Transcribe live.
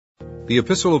The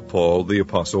Epistle of Paul, the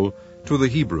Apostle, to the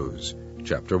Hebrews,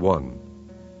 chapter 1.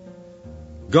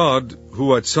 God,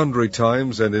 who at sundry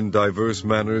times and in divers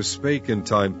manners spake in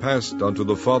time past unto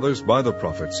the fathers by the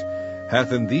prophets,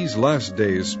 hath in these last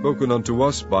days spoken unto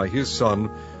us by his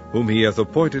Son, whom he hath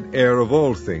appointed heir of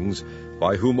all things,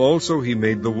 by whom also he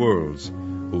made the worlds,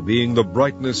 who being the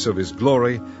brightness of his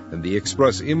glory, and the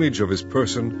express image of his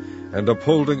person, and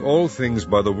upholding all things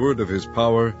by the word of his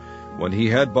power, when he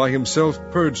had by himself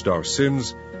purged our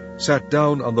sins, sat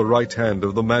down on the right hand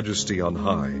of the Majesty on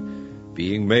high,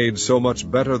 being made so much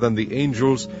better than the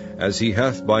angels, as he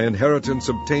hath by inheritance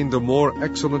obtained a more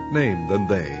excellent name than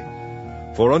they.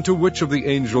 For unto which of the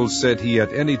angels said he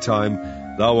at any time,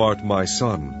 Thou art my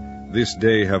Son, this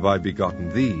day have I begotten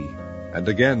thee? And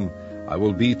again, I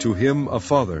will be to him a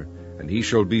father, and he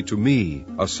shall be to me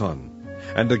a son.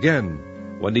 And again,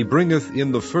 when he bringeth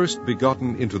in the first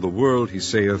begotten into the world, he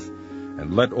saith,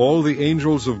 And let all the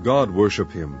angels of God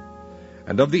worship him.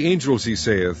 And of the angels he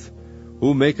saith,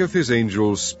 Who maketh his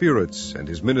angels spirits, and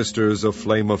his ministers a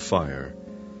flame of fire.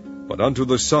 But unto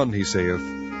the Son he saith,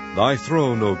 Thy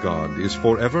throne, O God, is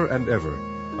for ever and ever.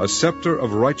 A scepter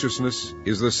of righteousness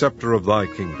is the scepter of thy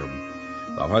kingdom.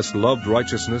 Thou hast loved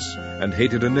righteousness, and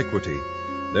hated iniquity.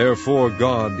 Therefore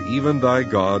God, even thy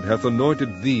God, hath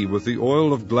anointed thee with the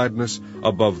oil of gladness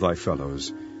above thy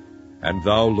fellows. And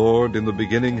thou, Lord, in the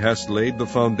beginning hast laid the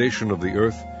foundation of the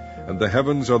earth, and the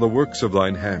heavens are the works of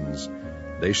thine hands.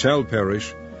 They shall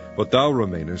perish, but thou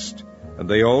remainest, and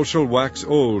they all shall wax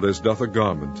old as doth a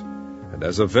garment. And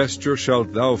as a vesture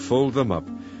shalt thou fold them up,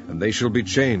 and they shall be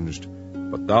changed.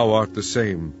 But thou art the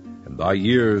same, and thy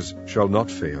years shall not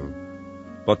fail.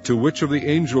 But to which of the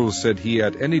angels said he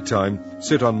at any time,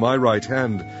 Sit on my right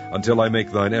hand, until I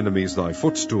make thine enemies thy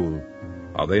footstool?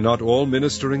 Are they not all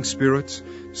ministering spirits,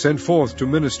 sent forth to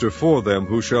minister for them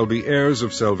who shall be heirs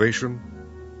of salvation?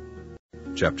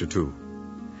 Chapter 2.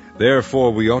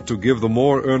 Therefore we ought to give the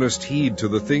more earnest heed to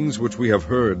the things which we have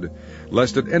heard,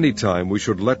 lest at any time we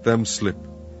should let them slip.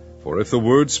 For if the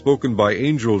word spoken by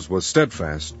angels was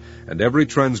steadfast, and every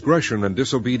transgression and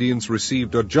disobedience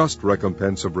received a just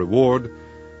recompense of reward,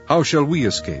 how shall we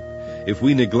escape, if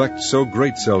we neglect so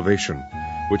great salvation,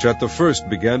 which at the first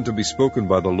began to be spoken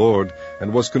by the Lord,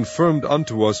 and was confirmed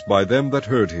unto us by them that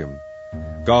heard him?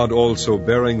 God also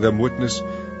bearing them witness,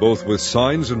 both with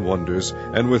signs and wonders,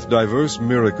 and with diverse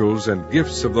miracles and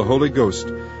gifts of the Holy Ghost,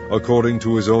 according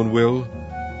to his own will?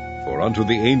 For unto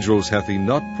the angels hath he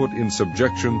not put in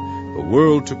subjection the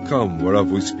world to come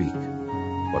whereof we speak.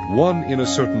 But one in a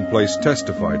certain place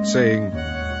testified, saying,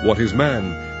 What is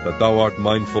man, that thou art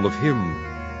mindful of him?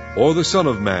 Or the Son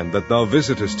of man, that thou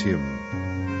visitest him?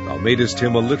 Thou madest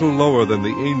him a little lower than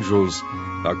the angels.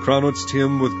 Thou crownedst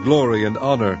him with glory and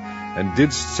honor, and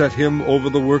didst set him over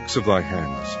the works of thy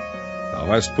hands. Thou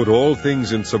hast put all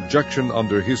things in subjection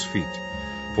under his feet.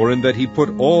 For in that he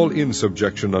put all in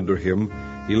subjection under him,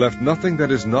 he left nothing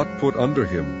that is not put under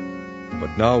him.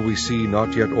 But now we see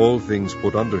not yet all things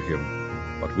put under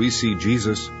him. But we see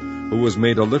Jesus, who was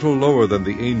made a little lower than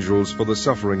the angels for the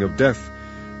suffering of death,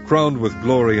 crowned with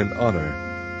glory and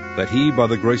honor, that he by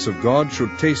the grace of God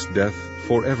should taste death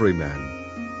for every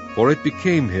man. For it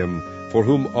became him, for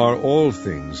whom are all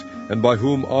things, and by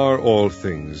whom are all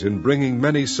things, in bringing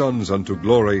many sons unto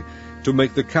glory, to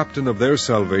make the captain of their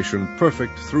salvation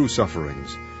perfect through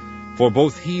sufferings. For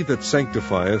both he that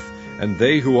sanctifieth, and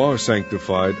they who are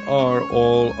sanctified, are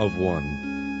all of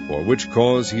one. For which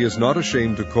cause he is not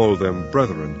ashamed to call them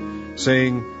brethren,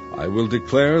 saying, I will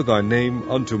declare thy name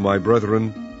unto my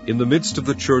brethren. In the midst of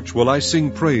the church will I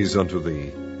sing praise unto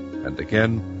thee. And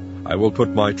again, I will put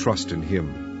my trust in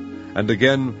him. And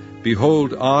again,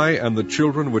 Behold, I and the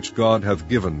children which God hath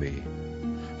given me.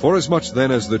 Forasmuch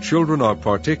then as the children are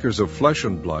partakers of flesh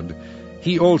and blood,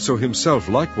 he also himself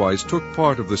likewise took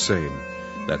part of the same,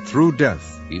 that through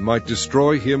death he might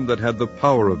destroy him that had the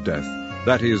power of death,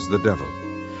 that is, the devil,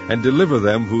 and deliver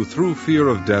them who through fear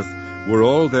of death were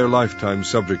all their lifetime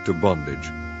subject to bondage.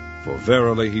 For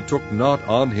verily he took not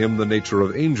on him the nature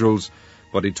of angels,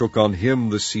 but he took on him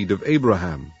the seed of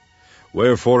Abraham.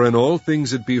 Wherefore in all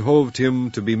things it behoved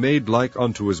him to be made like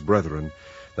unto his brethren,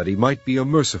 that he might be a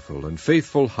merciful and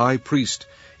faithful high priest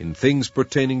in things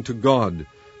pertaining to God,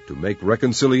 to make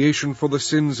reconciliation for the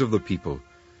sins of the people.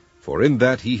 For in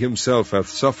that he himself hath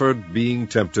suffered, being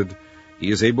tempted, he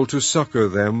is able to succor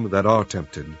them that are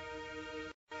tempted.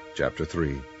 Chapter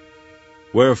 3.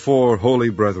 Wherefore, holy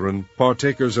brethren,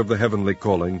 partakers of the heavenly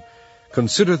calling,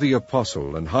 consider the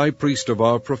apostle and high priest of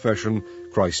our profession,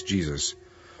 Christ Jesus,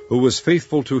 who was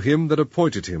faithful to him that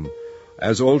appointed him,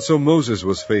 as also Moses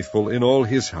was faithful in all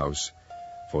his house.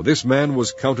 For this man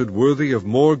was counted worthy of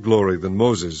more glory than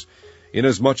Moses,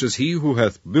 inasmuch as he who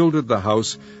hath builded the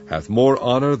house hath more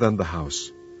honor than the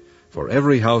house. For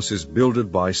every house is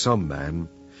builded by some man,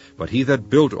 but he that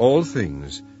built all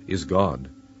things is God.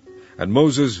 And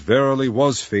Moses verily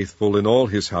was faithful in all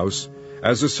his house,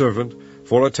 as a servant,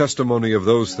 for a testimony of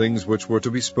those things which were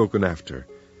to be spoken after.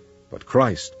 But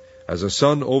Christ, as a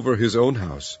son over his own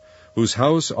house, whose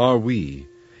house are we,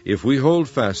 if we hold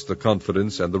fast the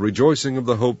confidence and the rejoicing of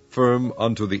the hope firm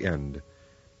unto the end.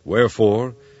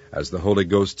 Wherefore, as the Holy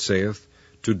Ghost saith,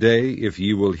 Today, if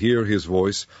ye will hear his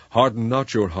voice, harden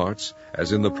not your hearts,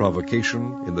 as in the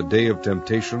provocation, in the day of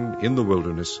temptation, in the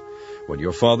wilderness, when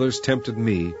your fathers tempted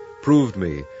me, proved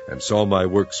me, and saw my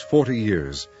works 40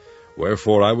 years.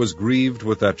 Wherefore I was grieved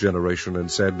with that generation, and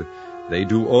said, They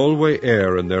do alway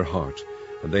err in their heart,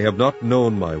 and they have not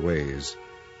known my ways.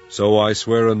 So I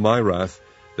swear in my wrath,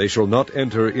 they shall not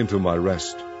enter into my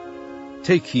rest.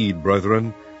 Take heed,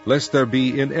 brethren, lest there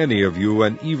be in any of you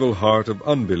an evil heart of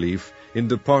unbelief in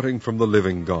departing from the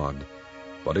living God.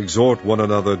 But exhort one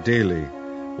another daily,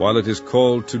 while it is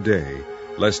called today,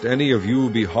 lest any of you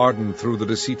be hardened through the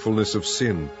deceitfulness of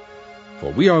sin.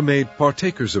 For we are made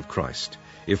partakers of Christ,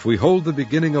 if we hold the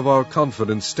beginning of our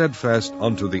confidence steadfast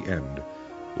unto the end.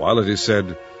 While it is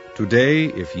said, Today,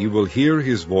 if ye will hear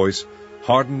his voice,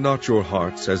 harden not your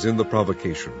hearts, as in the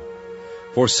provocation.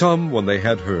 For some, when they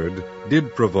had heard,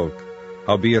 did provoke,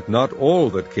 howbeit not all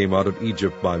that came out of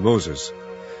Egypt by Moses.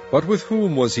 But with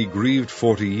whom was he grieved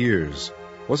 40 years?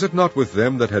 Was it not with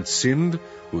them that had sinned,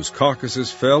 whose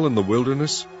carcasses fell in the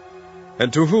wilderness?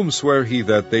 And to whom sware he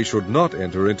that they should not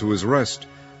enter into his rest,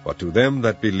 but to them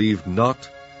that believed not?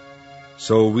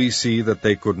 So we see that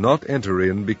they could not enter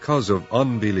in because of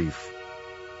unbelief.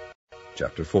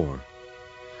 Chapter 4.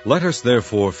 Let us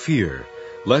therefore fear,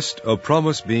 lest, a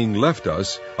promise being left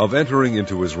us of entering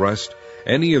into his rest,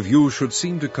 any of you should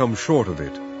seem to come short of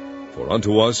it. For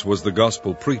unto us was the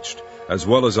gospel preached, as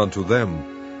well as unto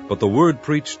them. But the word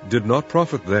preached did not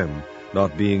profit them,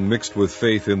 not being mixed with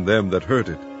faith in them that heard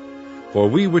it. For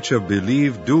we which have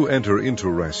believed do enter into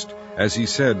rest, as he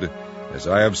said, As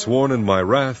I have sworn in my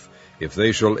wrath, if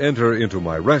they shall enter into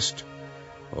my rest,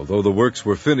 although the works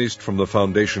were finished from the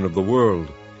foundation of the world.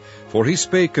 For he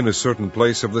spake in a certain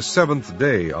place of the 7th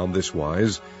day on this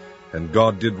wise, and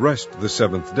God did rest the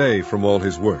 7th day from all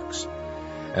his works.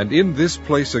 And in this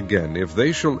place again, if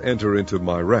they shall enter into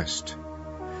my rest.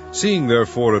 Seeing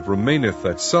therefore it remaineth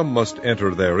that some must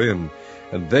enter therein,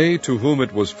 and they to whom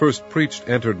it was first preached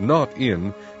entered not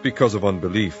in, because of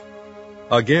unbelief.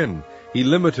 Again, he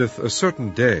limiteth a certain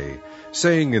day,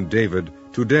 saying in David,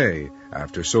 Today,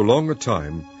 after so long a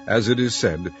time, as it is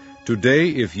said, Today,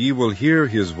 if ye will hear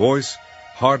his voice,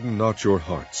 harden not your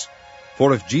hearts.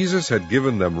 For if Jesus had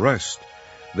given them rest,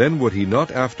 then would he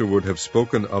not afterward have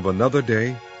spoken of another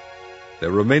day?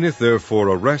 There remaineth therefore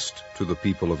a rest to the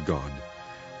people of God.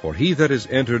 For he that is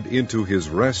entered into his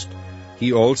rest,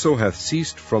 he also hath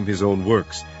ceased from his own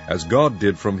works, as God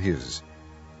did from his.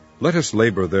 Let us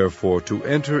labor therefore to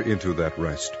enter into that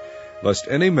rest, lest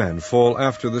any man fall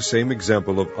after the same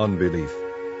example of unbelief.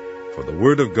 For the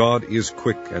word of God is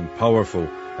quick and powerful,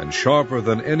 and sharper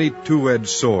than any two-edged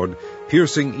sword,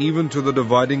 piercing even to the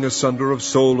dividing asunder of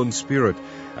soul and spirit,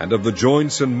 and of the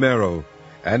joints and marrow,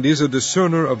 and is a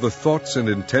discerner of the thoughts and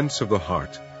intents of the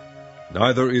heart.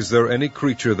 Neither is there any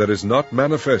creature that is not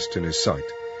manifest in his sight,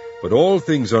 but all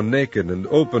things are naked and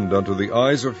opened unto the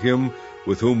eyes of him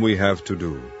with whom we have to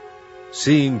do.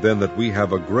 Seeing then that we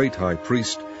have a great high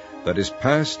priest, that is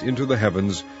passed into the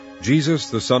heavens, Jesus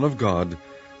the Son of God,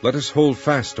 let us hold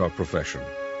fast our profession.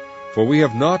 For we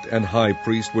have not an high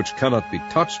priest which cannot be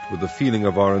touched with the feeling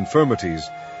of our infirmities,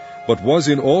 but was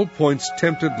in all points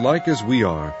tempted like as we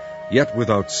are, yet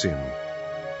without sin.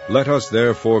 Let us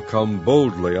therefore come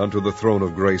boldly unto the throne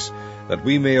of grace, that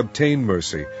we may obtain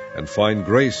mercy, and find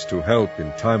grace to help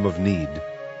in time of need.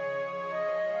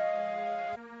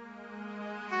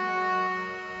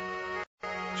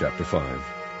 Chapter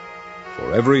 5.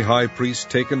 For every high priest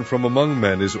taken from among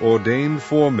men is ordained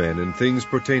for men in things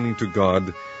pertaining to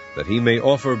God, that he may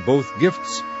offer both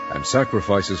gifts and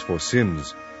sacrifices for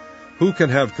sins. Who can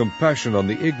have compassion on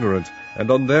the ignorant, and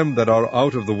on them that are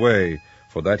out of the way,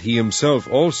 for that he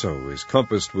himself also is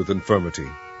compassed with infirmity?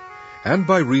 And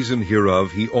by reason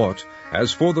hereof he ought,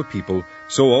 as for the people,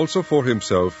 so also for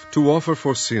himself, to offer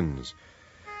for sins.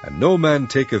 And no man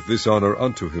taketh this honor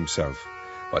unto himself,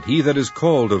 but he that is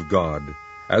called of God,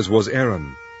 as was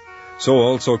Aaron. So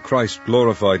also Christ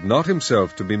glorified not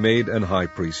himself to be made an high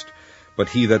priest, but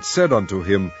he that said unto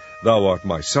him, Thou art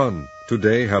my son,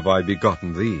 today have I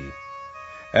begotten thee.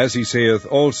 As he saith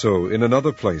also in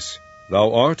another place,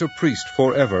 Thou art a priest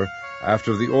forever,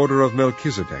 after the order of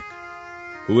Melchizedek.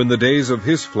 who in the days of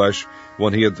his flesh,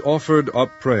 when he had offered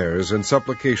up prayers and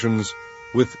supplications,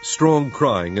 with strong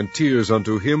crying and tears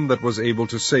unto him that was able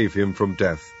to save him from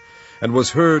death, and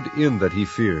was heard in that he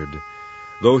feared.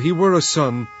 Though he were a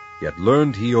son, yet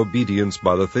learned he obedience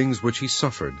by the things which he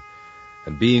suffered.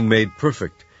 And being made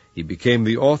perfect, he became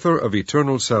the author of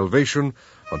eternal salvation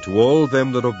unto all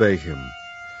them that obey him,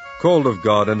 called of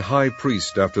God an high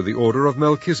priest after the order of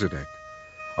Melchizedek,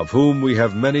 of whom we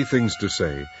have many things to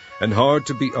say, and hard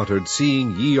to be uttered,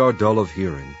 seeing ye are dull of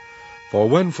hearing. For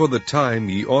when for the time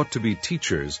ye ought to be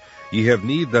teachers, ye have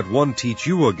need that one teach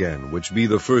you again, which be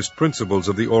the first principles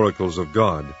of the oracles of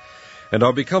God, and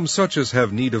are become such as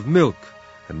have need of milk,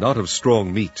 and not of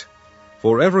strong meat.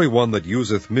 For every one that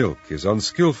useth milk is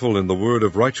unskillful in the word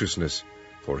of righteousness,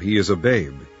 for he is a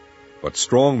babe. But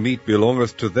strong meat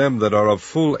belongeth to them that are of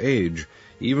full age,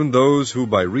 even those who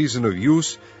by reason of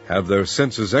use have their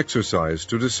senses exercised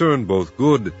to discern both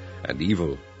good and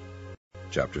evil.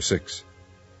 Chapter 6.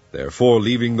 Therefore,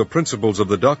 leaving the principles of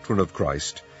the doctrine of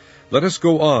Christ, let us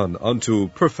go on unto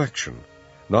perfection,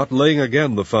 not laying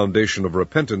again the foundation of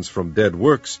repentance from dead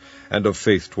works, and of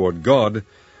faith toward God,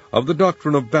 of the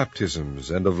doctrine of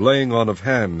baptisms, and of laying on of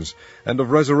hands, and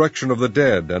of resurrection of the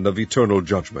dead, and of eternal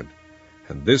judgment.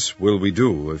 And this will we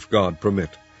do, if God permit.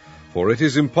 For it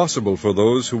is impossible for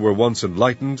those who were once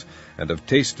enlightened, and have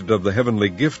tasted of the heavenly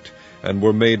gift, and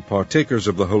were made partakers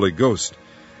of the Holy Ghost,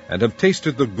 and have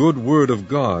tasted the good word of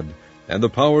God, and the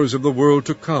powers of the world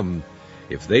to come,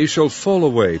 if they shall fall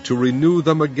away, to renew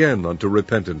them again unto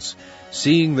repentance,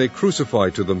 seeing they crucify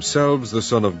to themselves the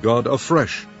Son of God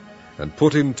afresh, and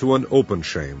put him to an open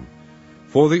shame.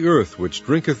 For the earth which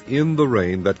drinketh in the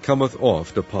rain that cometh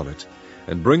oft upon it,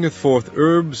 and bringeth forth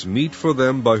herbs meet for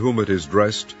them by whom it is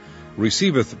dressed,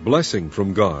 receiveth blessing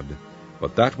from God.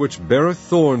 But that which beareth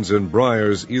thorns and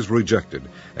briars is rejected,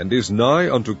 and is nigh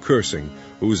unto cursing,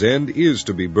 whose end is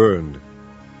to be burned.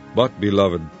 But,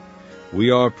 beloved,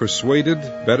 we are persuaded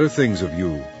better things of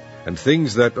you, and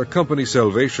things that accompany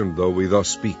salvation, though we thus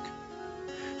speak.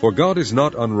 For God is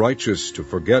not unrighteous to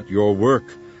forget your work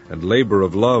and labor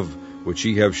of love, which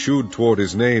ye have shewed toward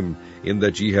his name, in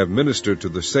that ye have ministered to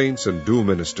the saints, and do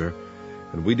minister.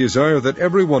 And we desire that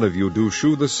every one of you do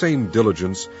shew the same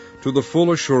diligence to the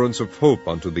full assurance of hope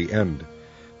unto the end,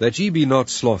 that ye be not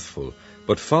slothful,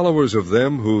 but followers of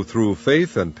them who through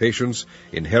faith and patience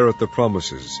inherit the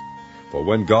promises. For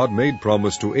when God made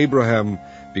promise to Abraham,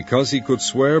 because he could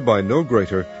swear by no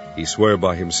greater, he sware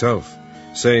by himself,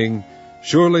 saying,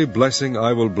 Surely blessing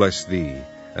I will bless thee,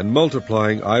 and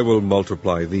multiplying I will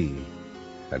multiply thee.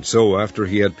 And so after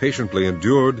he had patiently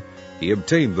endured, he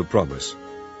obtained the promise.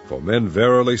 For men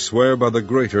verily swear by the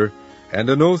greater, and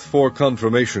an oath for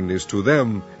confirmation is to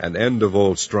them an end of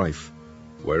all strife.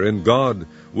 Wherein God,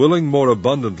 willing more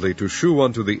abundantly to shew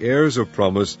unto the heirs of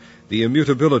promise the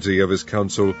immutability of his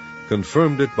counsel,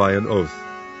 confirmed it by an oath,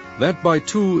 that by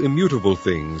two immutable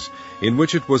things, in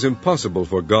which it was impossible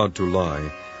for God to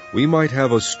lie, we might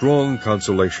have a strong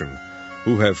consolation,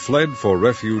 who have fled for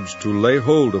refuge to lay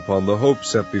hold upon the hope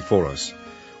set before us,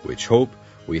 which hope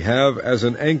we have as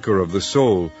an anchor of the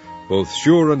soul, both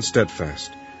sure and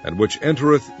steadfast, and which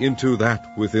entereth into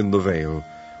that within the veil,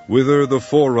 whither the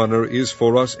forerunner is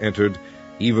for us entered,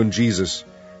 even Jesus,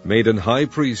 made an high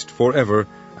priest for ever,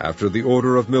 after the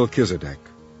order of Melchizedek.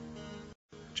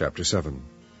 Chapter 7.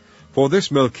 For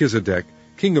this Melchizedek,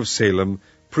 king of Salem,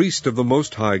 priest of the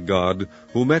Most High God,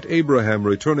 who met Abraham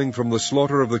returning from the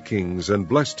slaughter of the kings, and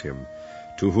blessed him,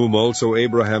 to whom also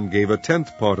Abraham gave a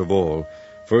 10th part of all,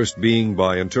 first being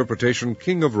by interpretation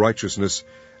king of righteousness,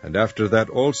 and after that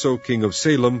also king of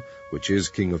Salem, which is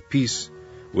king of peace,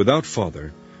 without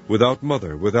father, without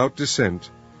mother, without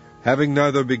descent, having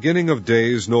neither beginning of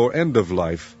days nor end of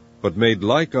life, but made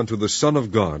like unto the Son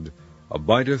of God,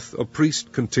 abideth a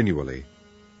priest continually.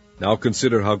 Now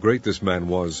consider how great this man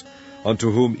was,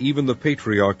 unto whom even the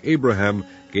patriarch Abraham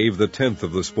gave the 10th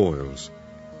of the spoils.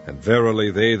 And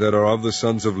verily they that are of the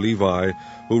sons of Levi,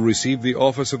 who receive the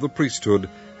office of the priesthood,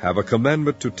 have a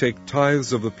commandment to take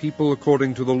tithes of the people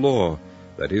according to the law,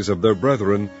 that is, of their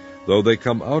brethren, though they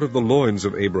come out of the loins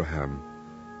of Abraham.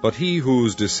 But he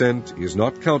whose descent is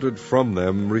not counted from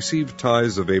them received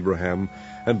tithes of Abraham,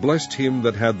 and blessed him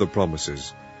that had the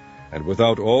promises. And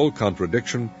without all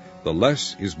contradiction, the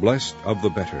less is blessed of the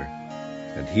better.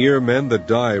 And here men that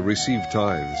die receive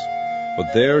tithes,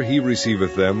 but there he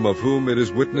receiveth them, of whom it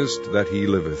is witnessed that he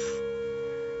liveth.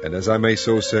 And as I may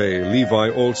so say,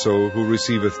 Levi also, who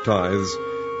receiveth tithes,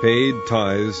 paid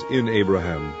tithes in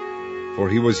Abraham. For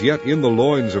he was yet in the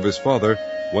loins of his father,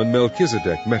 when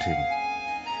Melchizedek met him.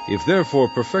 If therefore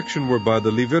perfection were by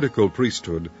the Levitical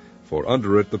priesthood, for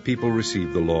under it the people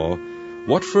received the law,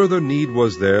 what further need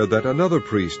was there that another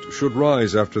priest should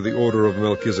rise after the order of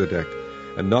Melchizedek,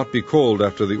 and not be called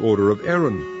after the order of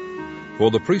Aaron? For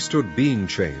the priesthood being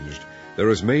changed, there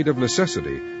is made of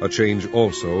necessity a change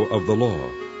also of the law.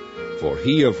 For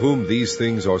he of whom these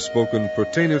things are spoken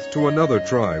pertaineth to another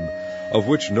tribe, of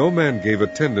which no man gave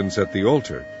attendance at the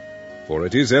altar. For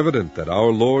it is evident that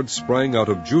our Lord sprang out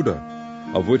of Judah,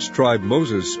 of which tribe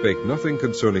Moses spake nothing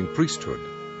concerning priesthood.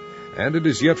 And it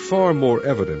is yet far more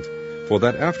evident, for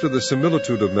that after the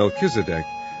similitude of Melchizedek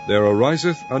there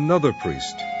ariseth another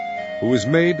priest, who is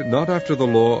made not after the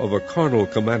law of a carnal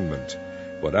commandment,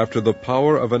 but after the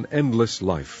power of an endless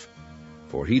life.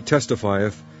 For he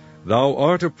testifieth, Thou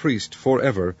art a priest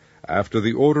forever, after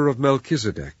the order of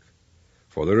Melchizedek.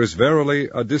 For there is verily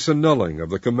a disannulling of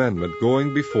the commandment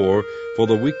going before for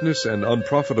the weakness and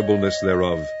unprofitableness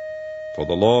thereof. For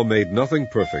the law made nothing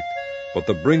perfect, but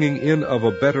the bringing in of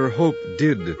a better hope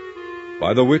did,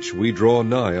 by the which we draw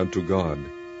nigh unto God.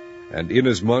 And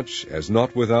inasmuch as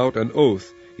not without an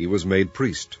oath he was made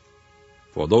priest.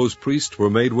 For those priests were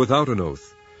made without an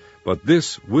oath, but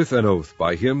this with an oath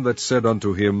by him that said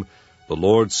unto him, The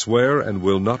Lord sware and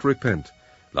will not repent,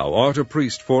 Thou art a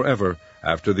priest forever,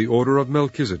 after the order of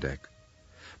Melchizedek.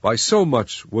 By so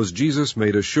much was Jesus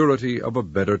made a surety of a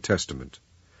better testament.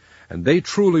 And they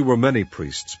truly were many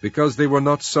priests, because they were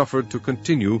not suffered to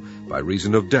continue by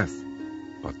reason of death.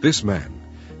 But this man,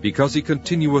 because he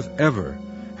continueth ever,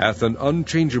 hath an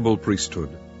unchangeable priesthood.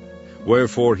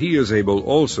 Wherefore he is able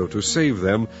also to save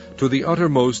them to the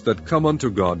uttermost that come unto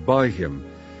God by him,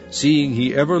 seeing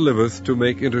he ever liveth to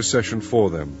make intercession for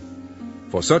them.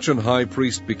 For such an high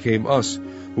priest became us,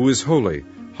 who is holy,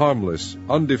 harmless,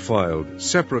 undefiled,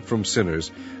 separate from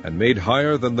sinners, and made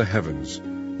higher than the heavens,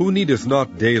 who needeth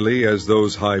not daily, as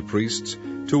those high priests,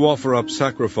 to offer up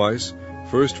sacrifice,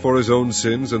 first for his own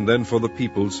sins and then for the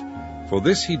people's. For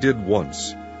this he did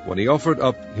once, when he offered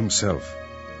up himself.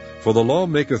 For the law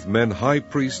maketh men high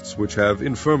priests which have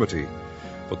infirmity,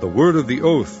 but the word of the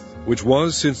oath, which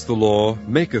was since the law,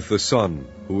 maketh the Son,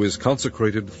 who is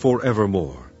consecrated for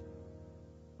evermore.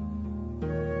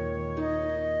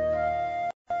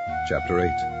 Chapter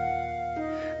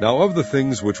 8. Now of the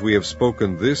things which we have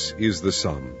spoken, this is the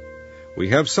sum. We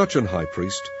have such an high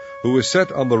priest, who is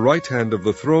set on the right hand of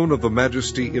the throne of the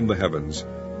majesty in the heavens,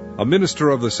 a minister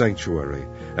of the sanctuary,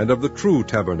 and of the true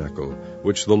tabernacle,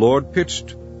 which the Lord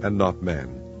pitched, and not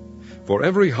man. For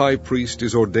every high priest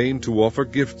is ordained to offer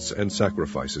gifts and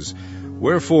sacrifices,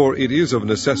 wherefore it is of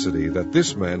necessity that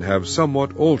this man have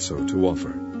somewhat also to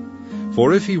offer.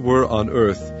 For if he were on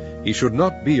earth, he should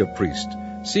not be a priest,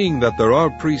 seeing that there are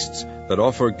priests that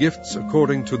offer gifts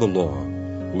according to the law,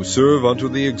 who serve unto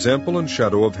the example and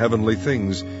shadow of heavenly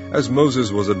things, as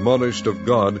Moses was admonished of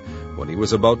God when he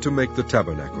was about to make the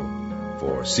tabernacle.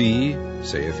 For see,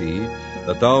 saith he,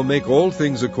 that thou make all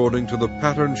things according to the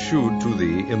pattern shewed to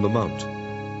thee in the mount.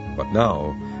 But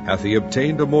now hath he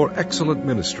obtained a more excellent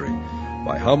ministry,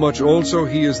 by how much also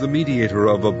he is the mediator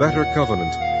of a better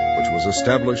covenant, which was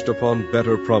established upon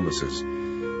better promises.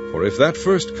 For if that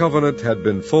first covenant had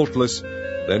been faultless,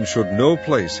 then should no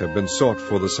place have been sought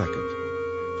for the second.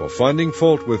 For finding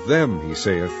fault with them, he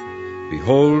saith,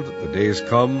 Behold, the days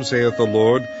come, saith the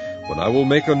Lord, when I will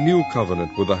make a new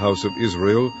covenant with the house of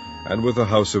Israel, and with the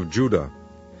house of Judah,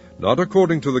 not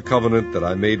according to the covenant that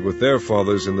I made with their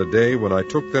fathers in the day when I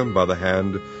took them by the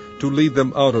hand to lead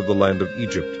them out of the land of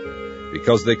Egypt,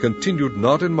 because they continued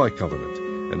not in my covenant,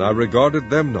 and I regarded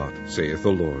them not, saith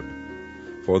the Lord.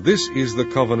 For this is the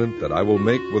covenant that I will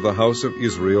make with the house of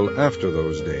Israel after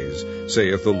those days,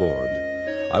 saith the Lord.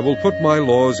 I will put my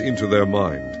laws into their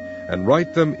mind, and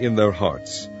write them in their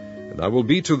hearts. And I will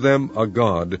be to them a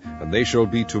God, and they shall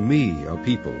be to me a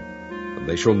people. And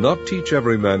they shall not teach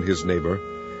every man his neighbor,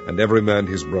 and every man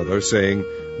his brother, saying,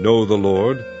 Know the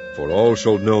Lord, for all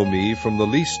shall know me, from the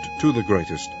least to the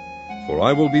greatest. For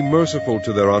I will be merciful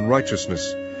to their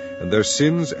unrighteousness, and their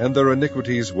sins and their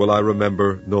iniquities will I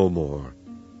remember no more.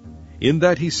 In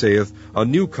that he saith, A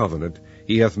new covenant,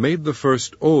 he hath made the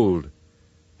first old.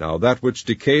 Now that which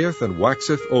decayeth and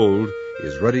waxeth old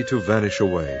is ready to vanish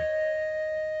away.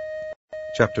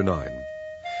 Chapter 9.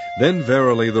 Then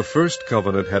verily the first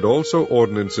covenant had also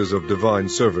ordinances of divine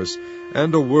service,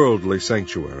 and a worldly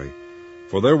sanctuary.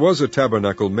 For there was a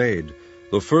tabernacle made,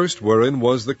 the first wherein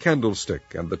was the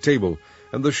candlestick, and the table,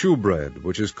 and the shewbread,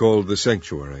 which is called the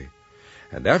sanctuary.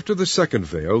 And after the second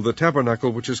veil, the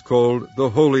tabernacle which is called the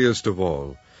holiest of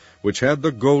all, which had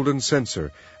the golden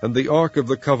censer, and the ark of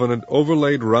the covenant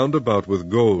overlaid round about with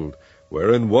gold,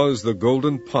 wherein was the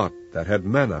golden pot that had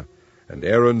manna, and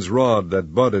Aaron's rod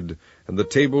that budded, and the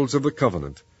tables of the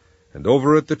covenant. and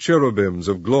over it the cherubims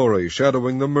of glory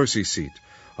shadowing the mercy seat,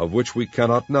 of which we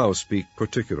cannot now speak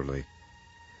particularly.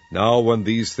 Now when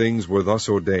these things were thus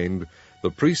ordained, the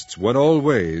priests went all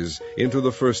ways into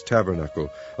the first tabernacle,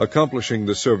 accomplishing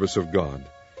the service of God.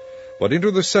 But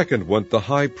into the second went the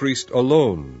high priest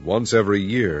alone, once every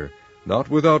year, not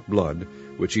without blood,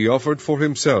 which he offered for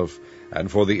himself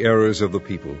and for the errors of the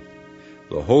people.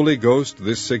 The Holy Ghost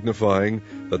this signifying,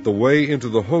 that the way into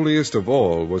the holiest of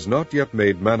all was not yet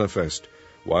made manifest,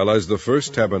 while as the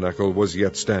first tabernacle was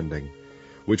yet standing,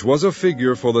 which was a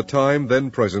figure for the time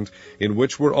then present, in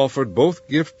which were offered both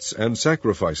gifts and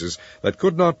sacrifices, that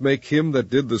could not make him that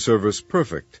did the service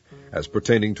perfect, as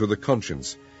pertaining to the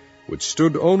conscience, which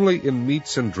stood only in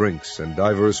meats and drinks, and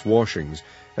divers washings,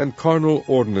 and carnal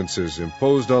ordinances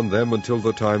imposed on them until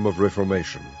the time of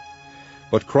Reformation.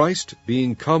 But Christ,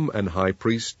 being come an high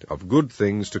priest of good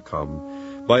things to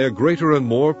come, by a greater and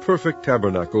more perfect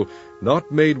tabernacle,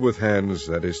 not made with hands,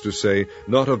 that is to say,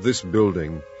 not of this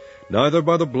building, neither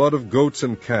by the blood of goats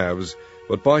and calves,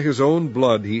 but by his own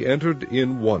blood he entered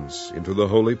in once into the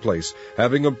holy place,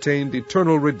 having obtained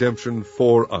eternal redemption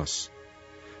for us.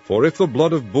 For if the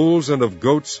blood of bulls and of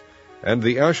goats, and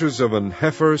the ashes of an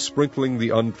heifer sprinkling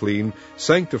the unclean,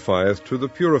 sanctifieth to the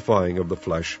purifying of the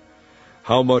flesh,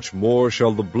 how much more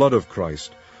shall the blood of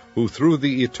Christ, who through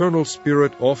the eternal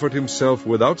Spirit offered himself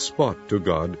without spot to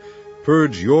God,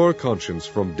 purge your conscience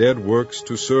from dead works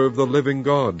to serve the living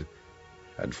God?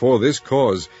 And for this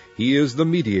cause he is the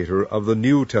mediator of the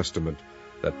New Testament,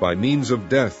 that by means of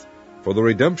death, for the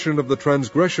redemption of the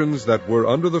transgressions that were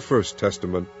under the first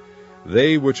testament,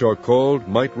 they which are called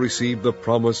might receive the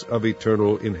promise of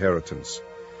eternal inheritance.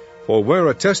 For where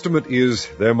a testament is,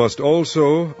 there must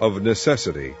also, of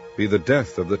necessity, be the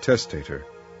death of the testator.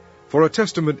 For a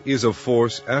testament is of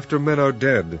force after men are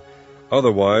dead,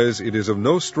 otherwise it is of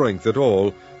no strength at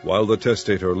all while the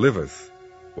testator liveth.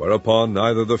 Whereupon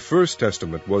neither the first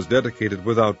testament was dedicated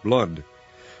without blood.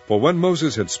 For when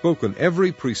Moses had spoken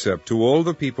every precept to all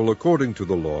the people according to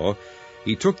the law,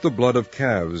 he took the blood of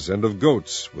calves and of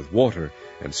goats with water,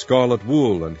 and scarlet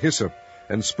wool, and hyssop,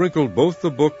 and sprinkled both the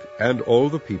book and all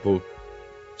the people,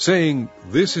 saying,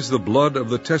 This is the blood of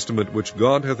the testament which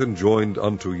God hath enjoined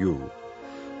unto you.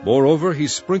 Moreover he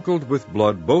sprinkled with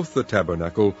blood both the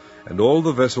tabernacle and all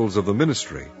the vessels of the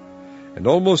ministry. And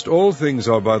almost all things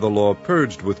are by the law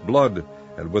purged with blood,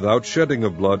 and without shedding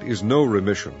of blood is no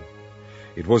remission.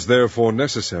 It was therefore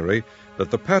necessary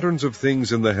that the patterns of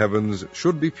things in the heavens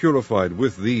should be purified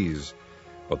with these,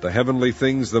 but the heavenly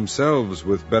things themselves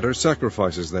with better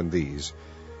sacrifices than these.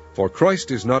 For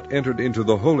Christ is not entered into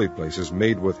the holy places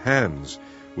made with hands,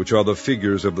 which are the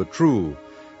figures of the true,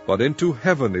 but into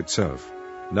heaven itself,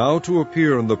 now to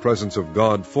appear in the presence of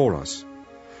God for us.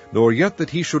 Nor yet that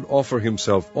he should offer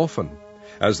himself often,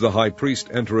 as the high priest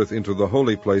entereth into the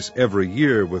holy place every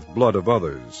year with blood of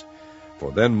others.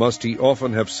 For then must he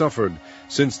often have suffered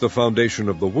since the foundation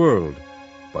of the world.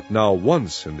 But now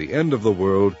once in the end of the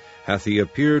world hath he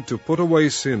appeared to put away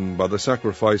sin by the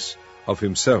sacrifice of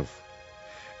himself.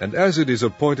 And as it is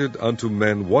appointed unto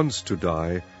men once to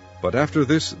die, but after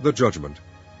this the judgment,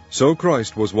 so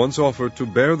Christ was once offered to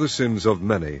bear the sins of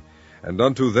many, and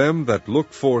unto them that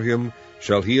look for him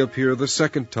shall he appear the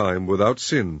second time without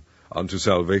sin unto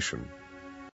salvation.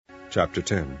 Chapter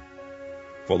 10.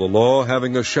 For the law,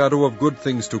 having a shadow of good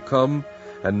things to come,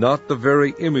 and not the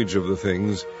very image of the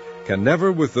things, can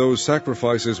never with those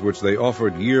sacrifices which they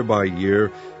offered year by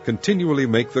year continually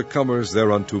make the comers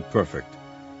thereunto perfect.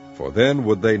 For then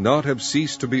would they not have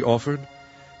ceased to be offered?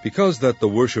 Because that the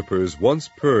worshippers, once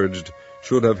purged,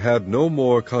 should have had no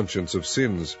more conscience of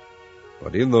sins.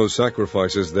 But in those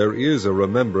sacrifices there is a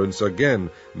remembrance again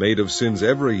made of sins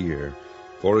every year,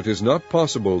 for it is not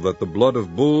possible that the blood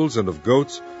of bulls and of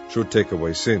goats should take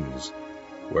away sins.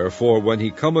 Wherefore when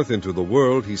he cometh into the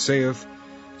world, he saith,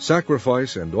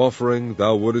 Sacrifice and offering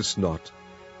thou wouldest not,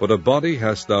 but a body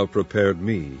hast thou prepared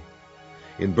me.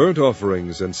 In burnt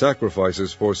offerings and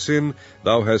sacrifices for sin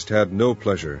thou hast had no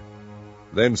pleasure.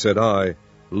 Then said I,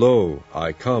 Lo,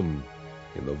 I come.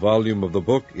 In the volume of the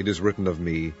book it is written of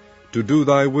me, to do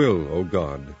thy will, O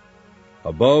God.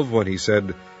 Above, when he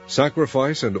said,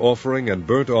 Sacrifice and offering and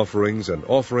burnt offerings and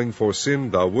offering for sin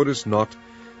thou wouldest not,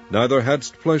 neither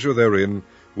hadst pleasure therein,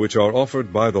 which are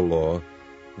offered by the law,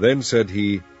 then said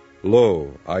he,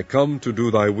 Lo, I come to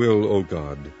do thy will, O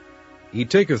God. He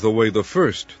taketh away the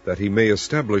first, that he may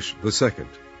establish the second.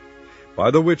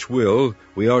 By the which will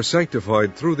we are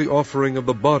sanctified through the offering of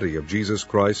the body of Jesus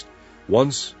Christ,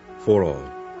 once for all.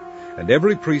 And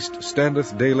every priest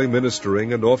standeth daily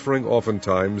ministering and offering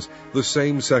oftentimes the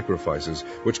same sacrifices,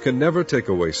 which can never take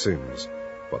away sins.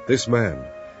 But this man,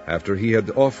 after he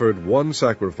had offered one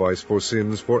sacrifice for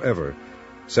sins forever,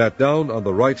 sat down on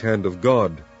the right hand of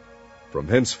God, from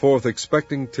henceforth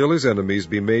expecting till his enemies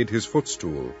be made his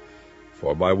footstool.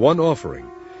 For by one offering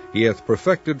he hath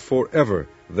perfected forever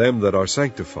them that are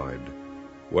sanctified,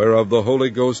 whereof the Holy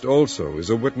Ghost also is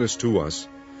a witness to us.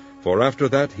 For after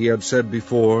that he had said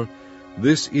before,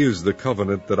 This is the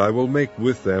covenant that I will make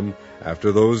with them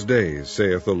after those days,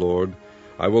 saith the Lord.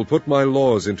 I will put my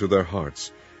laws into their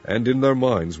hearts, and in their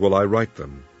minds will I write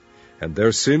them, and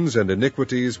their sins and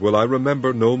iniquities will I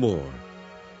remember no more.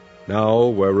 Now,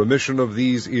 where remission of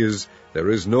these is, there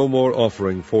is no more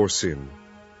offering for sin.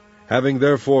 Having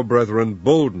therefore, brethren,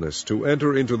 boldness to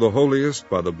enter into the holiest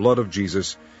by the blood of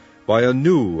Jesus, by a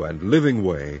new and living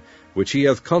way, which he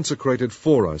hath consecrated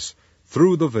for us,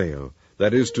 through the veil,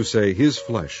 that is to say, his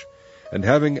flesh, and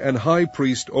having an high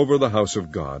priest over the house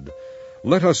of God,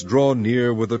 let us draw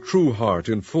near with a true heart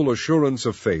in full assurance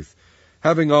of faith,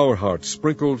 having our hearts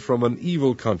sprinkled from an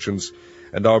evil conscience,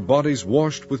 and our bodies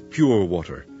washed with pure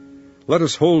water. Let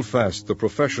us hold fast the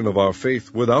profession of our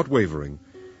faith without wavering,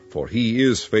 for he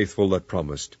is faithful that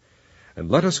promised. And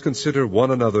let us consider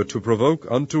one another to provoke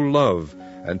unto love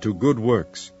and to good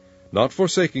works, not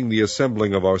forsaking the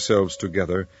assembling of ourselves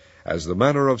together, as the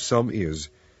manner of some is,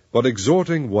 but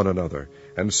exhorting one another,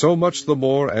 and so much the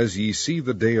more as ye see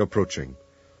the day approaching.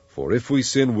 For if we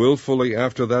sin wilfully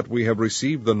after that we have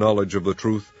received the knowledge of the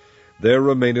truth, there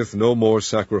remaineth no more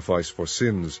sacrifice for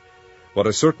sins, but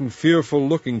a certain fearful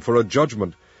looking for a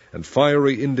judgment, and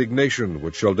fiery indignation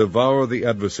which shall devour the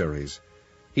adversaries.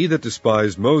 He that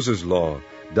despised Moses' law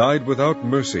died without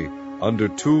mercy under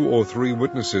 2 or 3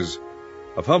 witnesses.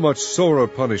 Of how much sorer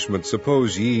punishment,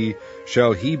 suppose ye,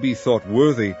 shall he be thought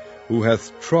worthy, who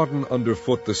hath trodden under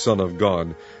foot the Son of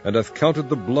God, and hath counted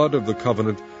the blood of the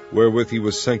covenant wherewith he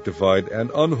was sanctified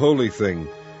an unholy thing,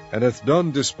 and hath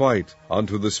done despite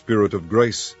unto the Spirit of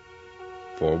grace?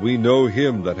 For we know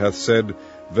him that hath said,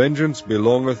 Vengeance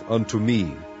belongeth unto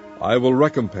me, I will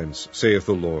recompense, saith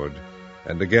the Lord.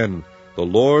 And again, the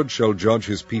Lord shall judge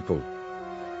his people.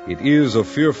 It is a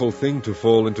fearful thing to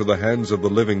fall into the hands of the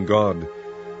living God.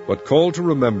 But call to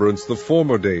remembrance the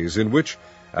former days, in which,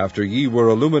 after ye were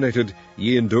illuminated,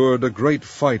 ye endured a great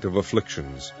fight of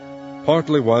afflictions,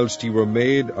 partly whilst ye were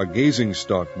made a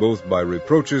gazing-stock both by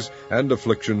reproaches and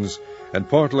afflictions, and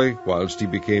partly whilst ye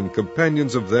became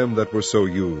companions of them that were so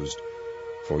used.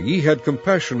 For ye had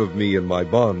compassion of me in my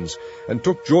bonds, and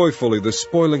took joyfully the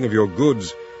spoiling of your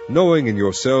goods, knowing in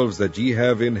yourselves that ye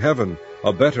have in heaven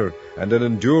a better and an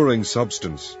enduring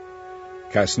substance.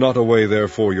 Cast not away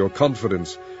therefore your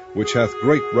confidence, which hath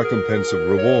great recompense of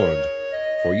reward.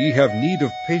 For ye have need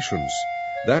of patience,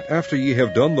 that after ye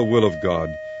have done the will of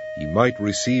God, ye might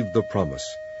receive the promise.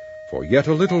 For yet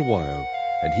a little while,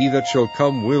 and he that shall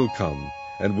come will come,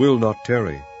 and will not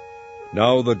tarry.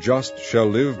 Now the just shall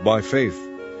live by faith.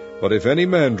 But if any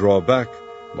man draw back,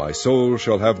 my soul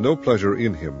shall have no pleasure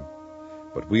in him.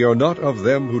 But we are not of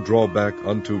them who draw back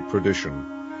unto perdition,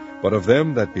 but of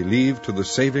them that believe to the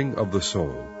saving of the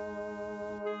soul.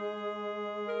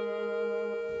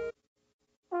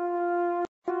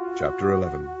 Chapter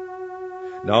 11.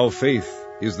 Now faith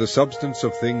is the substance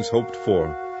of things hoped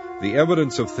for, the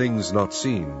evidence of things not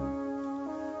seen.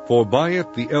 For by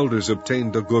it the elders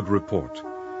obtained a good report.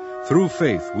 Through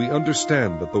faith we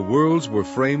understand that the worlds were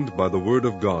framed by the word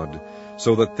of God,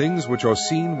 so that things which are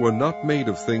seen were not made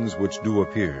of things which do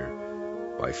appear.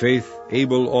 By faith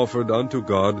Abel offered unto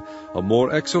God a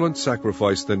more excellent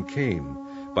sacrifice than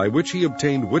Cain, by which he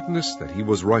obtained witness that he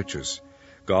was righteous,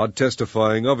 God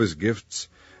testifying of his gifts,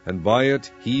 and by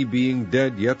it he being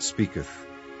dead yet speaketh.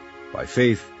 By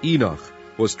faith Enoch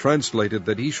was translated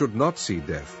that he should not see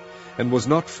death, and was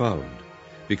not found,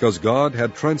 because God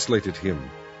had translated him.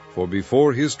 For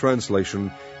before his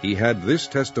translation he had this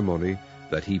testimony,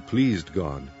 that he pleased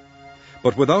God.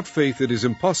 But without faith it is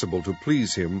impossible to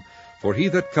please him, for he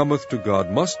that cometh to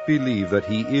God must believe that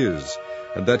he is,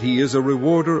 and that he is a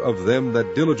rewarder of them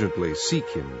that diligently seek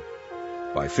him.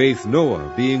 By faith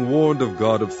Noah, being warned of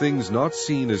God of things not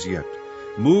seen as yet,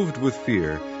 moved with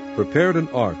fear, prepared an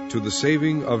ark to the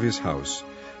saving of his house,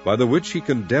 by the which he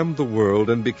condemned the world,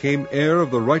 and became heir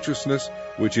of the righteousness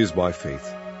which is by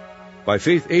faith. By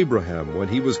faith Abraham, when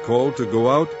he was called to go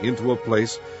out into a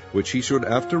place which he should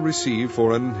after receive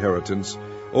for an inheritance,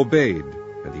 obeyed,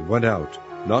 and he went out,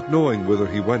 not knowing whither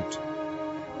he went.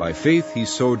 By faith he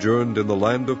sojourned in the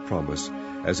land of promise,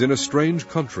 as in a strange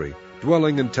country,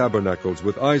 dwelling in tabernacles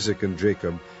with Isaac and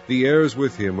Jacob, the heirs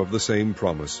with him of the same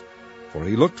promise. For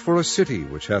he looked for a city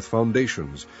which hath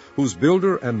foundations, whose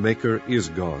builder and maker is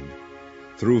God.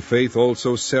 Through faith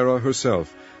also Sarah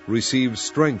herself, received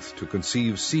strength to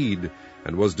conceive seed,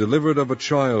 and was delivered of a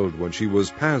child when she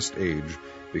was past age,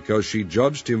 because she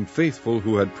judged him faithful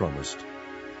who had promised.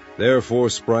 Therefore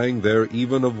sprang there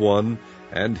even of one,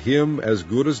 and him as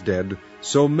good as dead,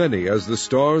 so many as the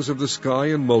stars of the sky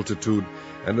in multitude,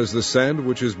 and as the sand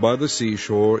which is by the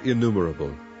seashore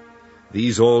innumerable.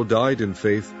 These all died in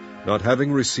faith, not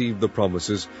having received the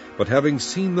promises, but having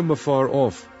seen them afar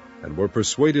off, and were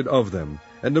persuaded of them,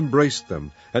 and embraced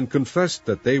them, and confessed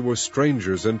that they were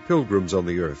strangers and pilgrims on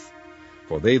the earth.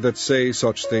 For they that say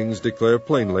such things declare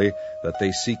plainly that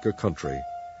they seek a country.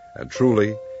 And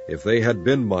truly, if they had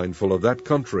been mindful of that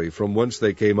country from whence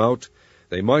they came out,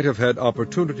 they might have had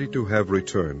opportunity to have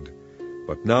returned.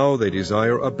 But now they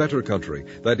desire a better country,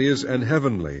 that is, an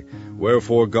heavenly,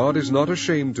 wherefore God is not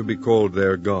ashamed to be called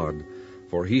their God,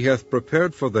 for he hath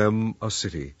prepared for them a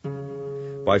city.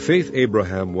 By faith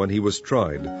Abraham, when he was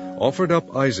tried, offered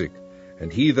up Isaac,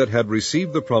 and he that had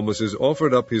received the promises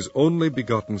offered up his only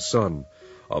begotten son,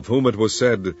 of whom it was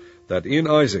said, that in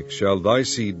Isaac shall thy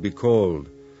seed be called,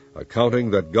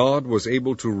 accounting that God was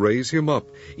able to raise him up,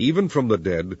 even from the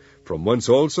dead, from whence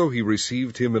also he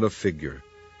received him in a figure.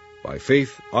 By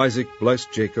faith Isaac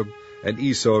blessed Jacob and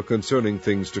Esau concerning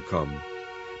things to come.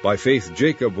 By faith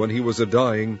Jacob, when he was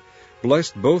a-dying,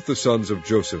 blessed both the sons of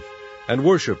Joseph, and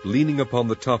worshipped leaning upon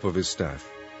the top of his staff.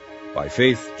 By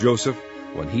faith Joseph,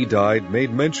 when he died,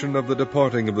 made mention of the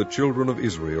departing of the children of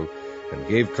Israel, and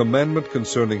gave commandment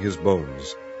concerning his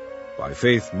bones. By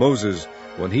faith Moses,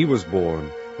 when he was born,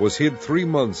 was hid 3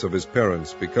 months of his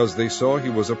parents, because they saw he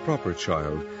was a proper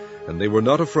child, and they were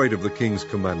not afraid of the king's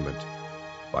commandment.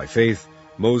 By faith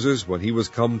Moses, when he was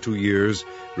come to years,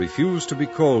 refused to be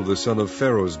called the son of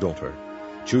Pharaoh's daughter,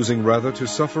 choosing rather to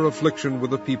suffer affliction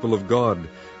with the people of God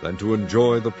than to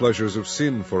enjoy the pleasures of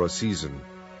sin for a season,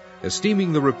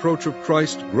 esteeming the reproach of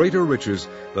Christ greater riches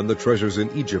than the treasures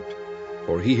in Egypt,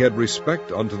 for he had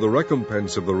respect unto the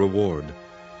recompense of the reward.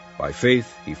 By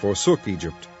faith he forsook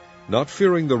Egypt, not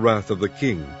fearing the wrath of the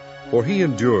king, for he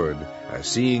endured, as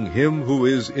seeing him who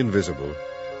is invisible.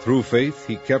 Through faith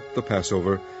he kept the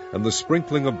Passover, and the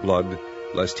sprinkling of blood,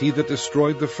 lest he that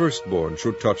destroyed the firstborn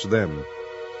should touch them.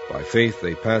 By faith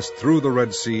they passed through the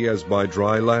Red Sea as by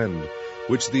dry land,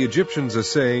 which the Egyptians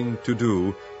essaying to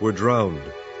do were drowned.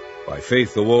 By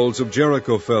faith the walls of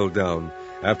Jericho fell down,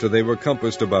 after they were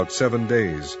compassed about 7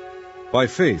 days. By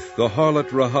faith the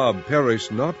harlot Rahab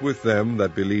perished not with them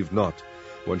that believed not,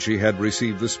 when she had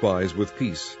received the spies with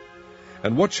peace.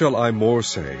 And what shall I more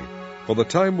say? For the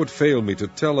time would fail me to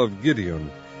tell of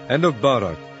Gideon, and of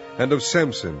Barak, and of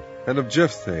Samson, and of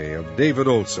Jephthah, of David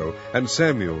also, and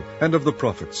Samuel, and of the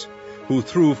prophets, who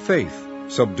through faith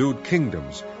subdued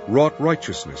kingdoms, wrought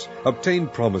righteousness,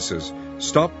 obtained promises,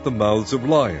 stopped the mouths of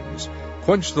lions,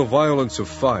 quenched the violence of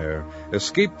fire,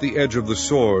 escaped the edge of the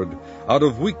sword, out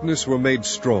of weakness were made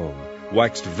strong,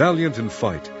 waxed valiant in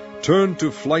fight, turned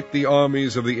to flight the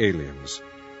armies of the aliens.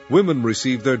 Women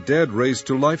received their dead raised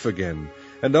to life again,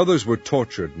 and others were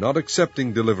tortured, not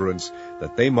accepting deliverance,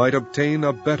 that they might obtain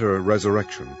a better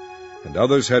resurrection. And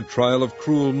others had trial of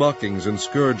cruel mockings and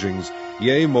scourgings,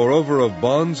 yea, moreover of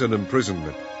bonds and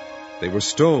imprisonment. They were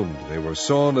stoned, they were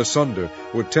sawn asunder,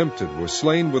 were tempted, were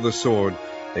slain with a sword.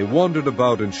 They wandered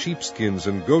about in sheepskins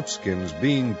and goatskins,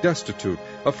 being destitute,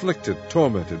 afflicted,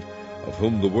 tormented, of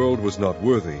whom the world was not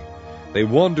worthy. They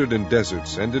wandered in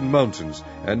deserts and in mountains,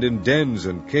 and in dens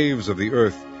and caves of the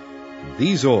earth. And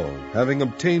these all, having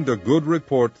obtained a good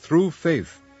report through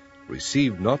faith,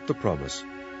 received not the promise,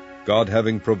 God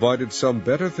having provided some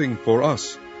better thing for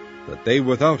us, that they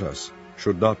without us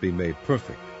should not be made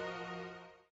perfect.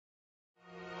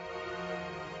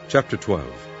 Chapter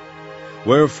 12.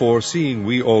 Wherefore, seeing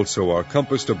we also are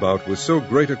compassed about with so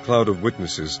great a cloud of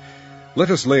witnesses,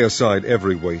 let us lay aside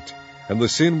every weight, and the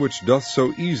sin which doth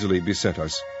so easily beset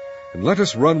us, and let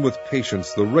us run with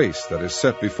patience the race that is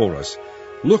set before us,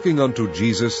 looking unto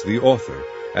Jesus the author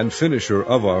and finisher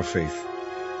of our faith,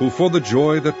 who for the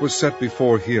joy that was set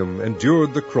before him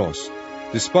endured the cross,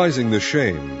 despising the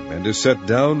shame, and is set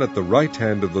down at the right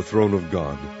hand of the throne of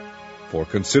God. For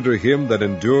consider him that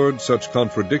endured such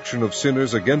contradiction of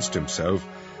sinners against himself,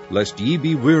 lest ye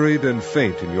be wearied and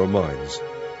faint in your minds.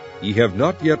 Ye have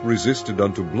not yet resisted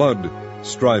unto blood,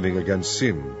 striving against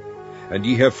sin. And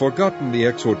ye have forgotten the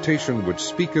exhortation which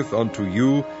speaketh unto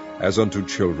you as unto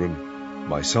children.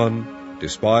 My son,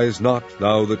 despise not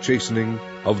thou the chastening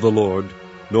of the Lord,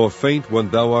 nor faint when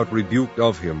thou art rebuked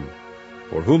of him.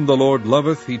 For whom the Lord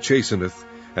loveth he chasteneth,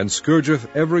 and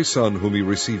scourgeth every son whom he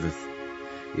receiveth.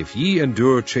 If ye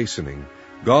endure chastening,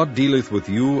 God dealeth with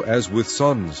you as with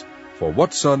sons, for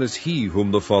what son is he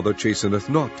whom the Father chasteneth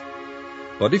not?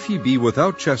 But if ye be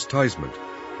without chastisement,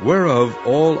 whereof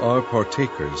all are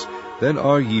partakers, then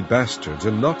are ye bastards,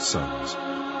 and not sons.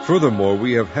 Furthermore,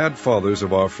 we have had fathers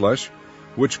of our flesh,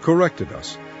 which corrected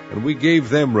us, and we gave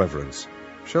them reverence.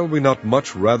 Shall we not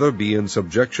much rather be in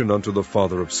subjection unto the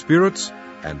Father of spirits,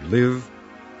 and live?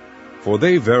 For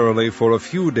they verily for a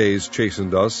few days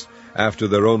chastened us after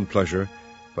their own pleasure,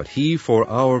 but he for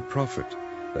our profit,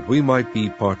 that we might be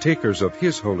partakers of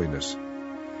his holiness.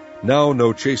 Now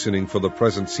no chastening for the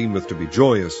present seemeth to be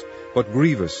joyous, but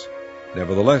grievous.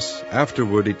 Nevertheless,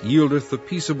 afterward it yieldeth the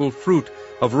peaceable fruit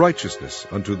of righteousness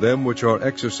unto them which are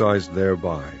exercised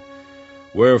thereby.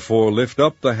 Wherefore lift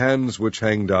up the hands which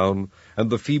hang down, and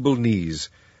the feeble knees,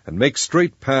 and make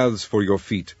straight paths for your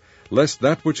feet, lest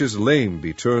that which is lame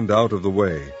be turned out of the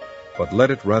way, but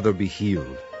let it rather be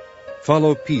healed.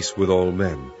 Follow peace with all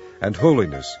men, and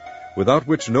holiness, without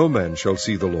which no man shall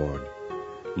see the Lord.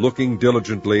 Looking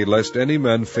diligently, lest any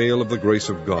man fail of the grace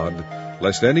of God,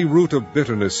 lest any root of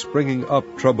bitterness springing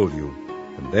up trouble you,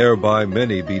 and thereby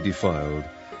many be defiled,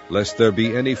 lest there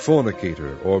be any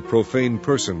fornicator or profane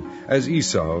person, as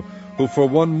Esau, who for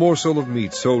one morsel of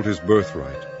meat sold his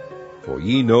birthright. For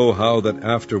ye know how that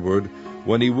afterward,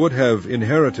 when he would have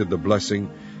inherited the blessing,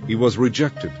 he was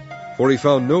rejected, for he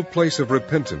found no place of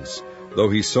repentance, though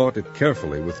he sought it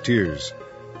carefully with tears.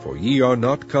 For ye are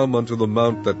not come unto the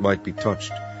mount that might be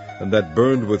touched, and that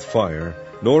burned with fire,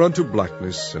 nor unto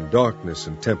blackness, and darkness,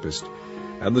 and tempest,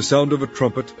 and the sound of a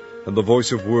trumpet, and the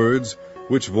voice of words,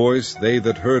 which voice they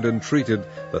that heard entreated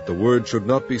that the word should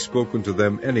not be spoken to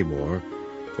them any more,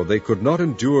 for they could not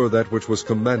endure that which was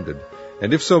commanded.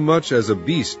 And if so much as a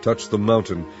beast touch the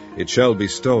mountain, it shall be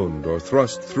stoned, or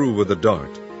thrust through with a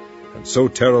dart. And so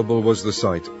terrible was the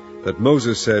sight, that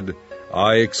Moses said,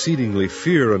 I exceedingly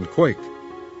fear and quake.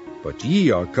 But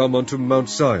ye are come unto Mount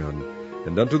Sion,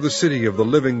 and unto the city of the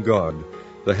living God,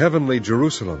 the heavenly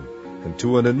Jerusalem, and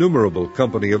to an innumerable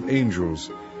company of angels,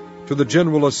 to the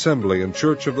general assembly and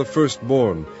church of the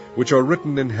firstborn, which are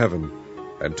written in heaven,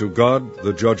 and to God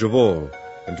the judge of all,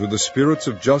 and to the spirits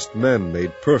of just men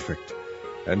made perfect,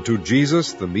 and to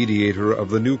Jesus the mediator of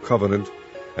the new covenant,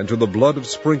 and to the blood of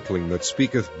sprinkling that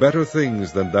speaketh better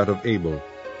things than that of Abel.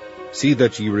 See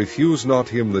that ye refuse not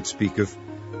him that speaketh,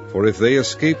 for if they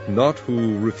escaped not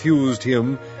who refused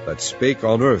him that spake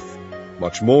on earth,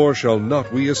 much more shall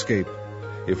not we escape,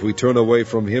 if we turn away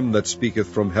from him that speaketh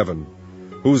from heaven,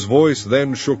 whose voice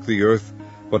then shook the earth,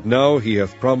 but now he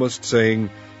hath promised, saying,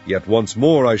 Yet once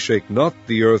more I shake not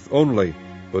the earth only,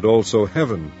 but also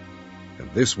heaven. And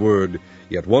this word,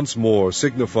 yet once more,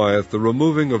 signifieth the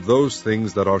removing of those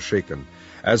things that are shaken,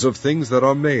 as of things that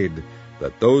are made,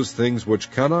 that those things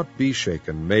which cannot be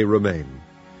shaken may remain.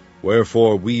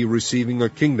 Wherefore we, receiving a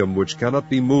kingdom which cannot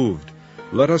be moved,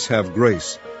 let us have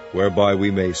grace, whereby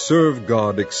we may serve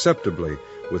God acceptably,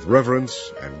 with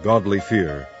reverence and godly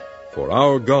fear. For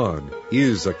our God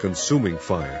is a consuming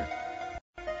fire.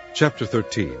 Chapter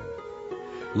 13.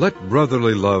 Let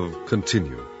brotherly love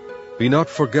continue. Be not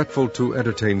forgetful to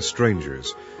entertain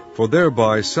strangers, for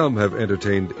thereby some have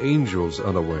entertained angels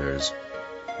unawares.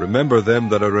 Remember them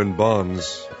that are in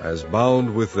bonds, as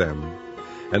bound with them,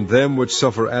 and them which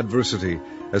suffer adversity,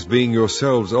 as being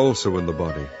yourselves also in the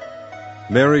body.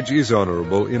 Marriage is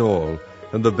honorable in all,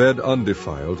 and the bed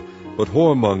undefiled, but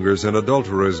whoremongers and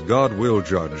adulterers God will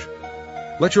judge.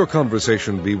 Let your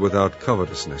conversation be without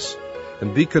covetousness,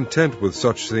 and be content with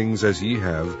such things as ye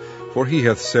have, for he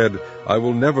hath said, I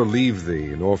will never leave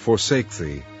thee, nor forsake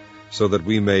thee, so that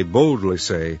we may boldly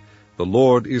say, The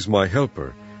Lord is my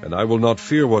helper, and I will not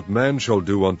fear what man shall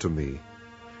do unto me.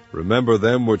 Remember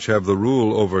them which have the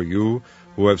rule over you,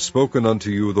 who have spoken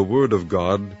unto you the word of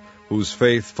God, whose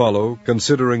faith follow,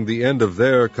 considering the end of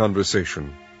their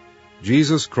conversation.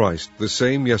 Jesus Christ, the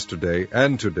same yesterday,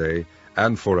 and today,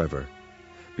 and forever.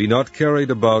 Be not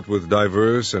carried about with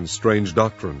diverse and strange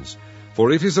doctrines,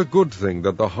 for it is a good thing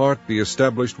that the heart be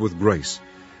established with grace,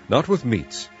 not with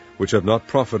meats, which have not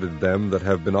profited them that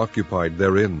have been occupied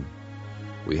therein.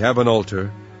 We have an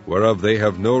altar, whereof they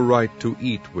have no right to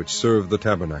eat which serve the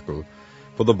tabernacle,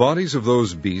 for the bodies of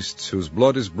those beasts whose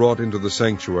blood is brought into the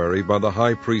sanctuary by the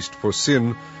high priest for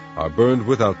sin are burned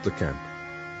without the camp.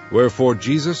 Wherefore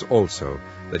Jesus also,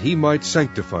 that he might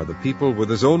sanctify the people with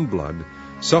his own blood,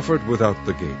 suffered without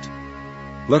the gate.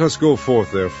 Let us go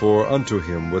forth therefore unto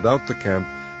him without the camp,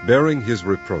 bearing his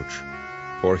reproach.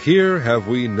 For here have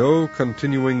we no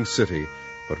continuing city,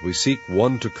 but we seek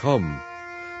one to come.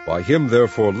 By him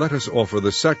therefore let us offer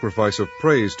the sacrifice of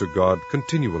praise to God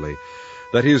continually,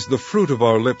 that is, the fruit of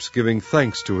our lips giving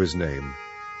thanks to his name.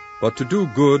 But to do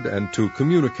good and to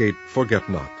communicate forget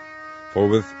not, for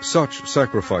with such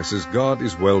sacrifices God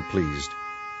is well pleased.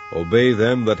 Obey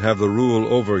them that have the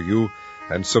rule over you,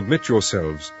 and submit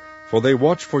yourselves, for they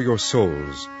watch for your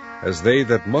souls, as they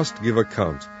that must give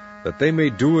account, that they may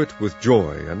do it with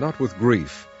joy, and not with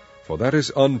grief, for that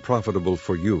is unprofitable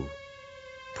for you.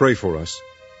 Pray for us,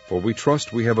 for we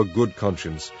trust we have a good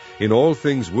conscience, in all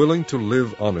things willing to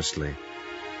live honestly.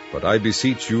 But I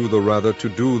beseech you the rather to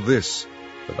do this,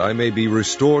 that I may be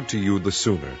restored to you the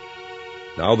sooner.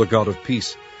 Now the God of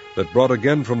peace, that brought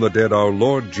again from the dead our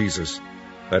Lord Jesus,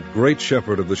 that great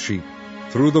shepherd of the sheep,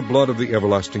 through the blood of the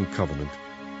everlasting covenant,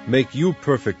 make you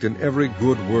perfect in every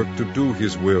good work to do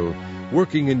his will,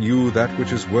 working in you that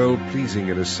which is well-pleasing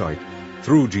in his sight,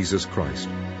 through Jesus Christ,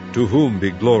 to whom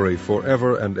be glory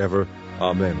forever and ever.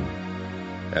 Amen.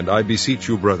 And I beseech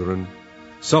you, brethren,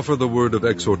 suffer the word of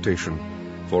exhortation,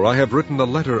 for I have written a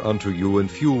letter unto you in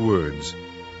few words.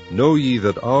 Know ye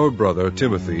that our brother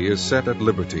Timothy is set at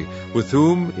liberty, with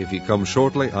whom, if he come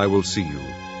shortly, I will see you.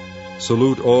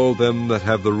 Salute all them that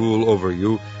have the rule over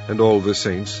you, and all the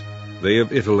saints. They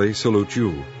of Italy salute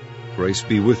you. Grace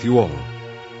be with you all.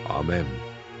 Amen.